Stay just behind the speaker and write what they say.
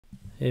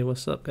Hey,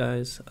 what's up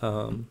guys? Today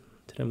I'm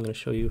going to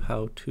show you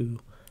how to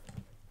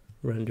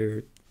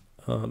render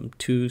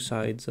two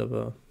sides of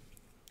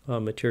a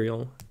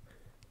material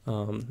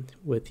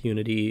with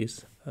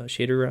Unity's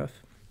shader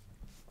graph.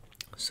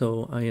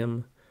 So I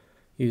am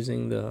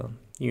using the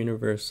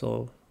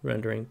universal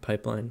rendering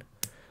pipeline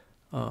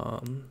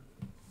to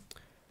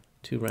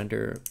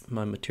render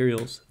my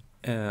materials,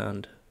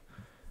 and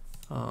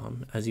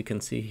as you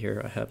can see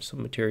here I have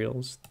some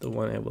materials. The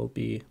one I will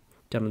be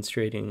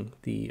demonstrating,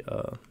 the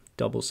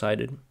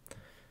double-sided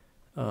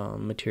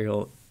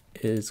material,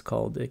 is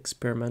called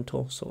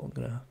experimental, so I'm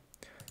gonna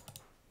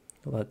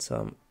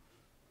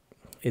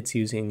it's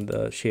using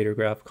the shader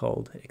graph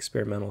called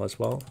experimental as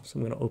well, so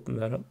I'm gonna open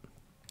that up.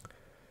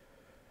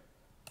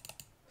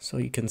 So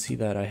you can see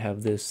that I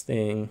have this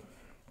thing,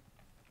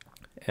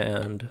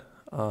 and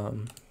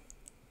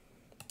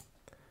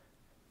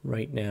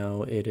right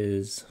now it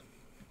is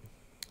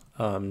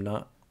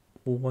not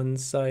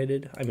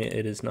one-sided. I mean,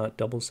 it is not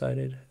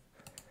double-sided.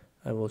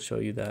 I will show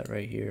you that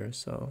right here.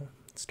 So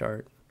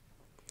start.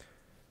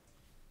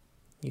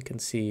 You can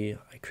see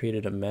I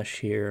created a mesh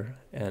here,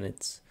 and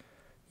it's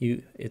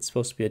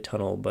supposed to be a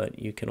tunnel, but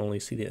you can only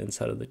see the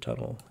inside of the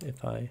tunnel.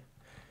 If I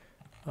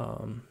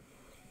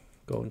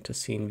go into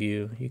scene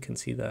view, you can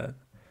see that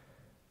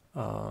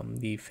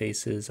the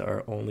faces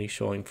are only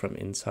showing from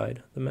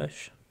inside the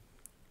mesh.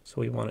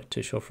 So we want it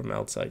to show from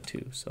outside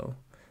too. So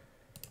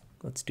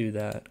let's do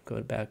that.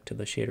 Go back to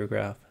the shader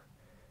graph.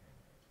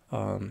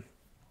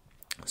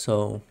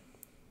 So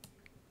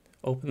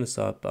open this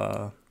up.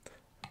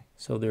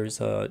 So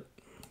there's a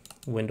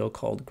window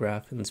called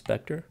Graph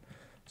Inspector.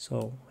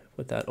 So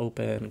with that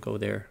open, go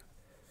there.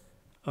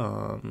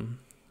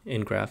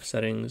 In Graph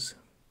Settings,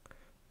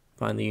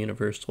 find the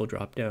Universal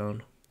drop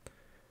down,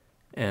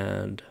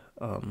 and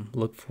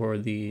look for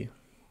the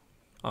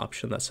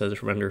option that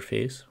says Render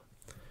Face.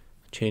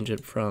 Change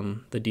it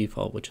from the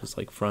default, which is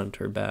like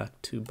front or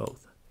back, to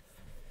both.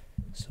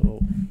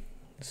 So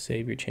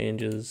save your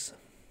changes.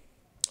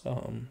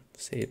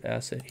 Save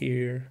asset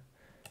here.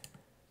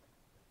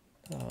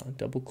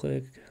 Double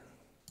click.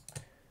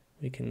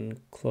 We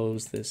can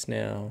close this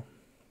now,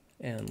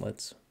 and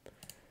let's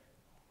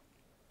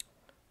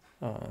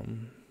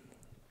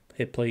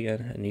hit play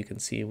again, and you can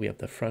see we have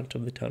the front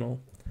of the tunnel.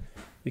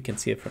 We can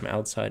see it from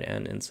outside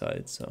and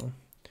inside. So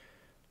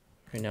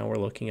right now we're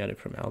looking at it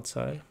from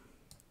outside.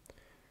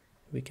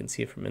 We can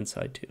see it from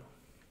inside too.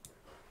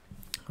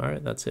 All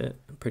right, that's it.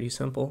 Pretty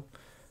simple.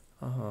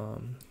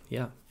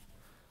 Yeah.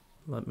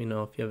 Let me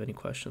know if you have any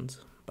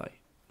questions.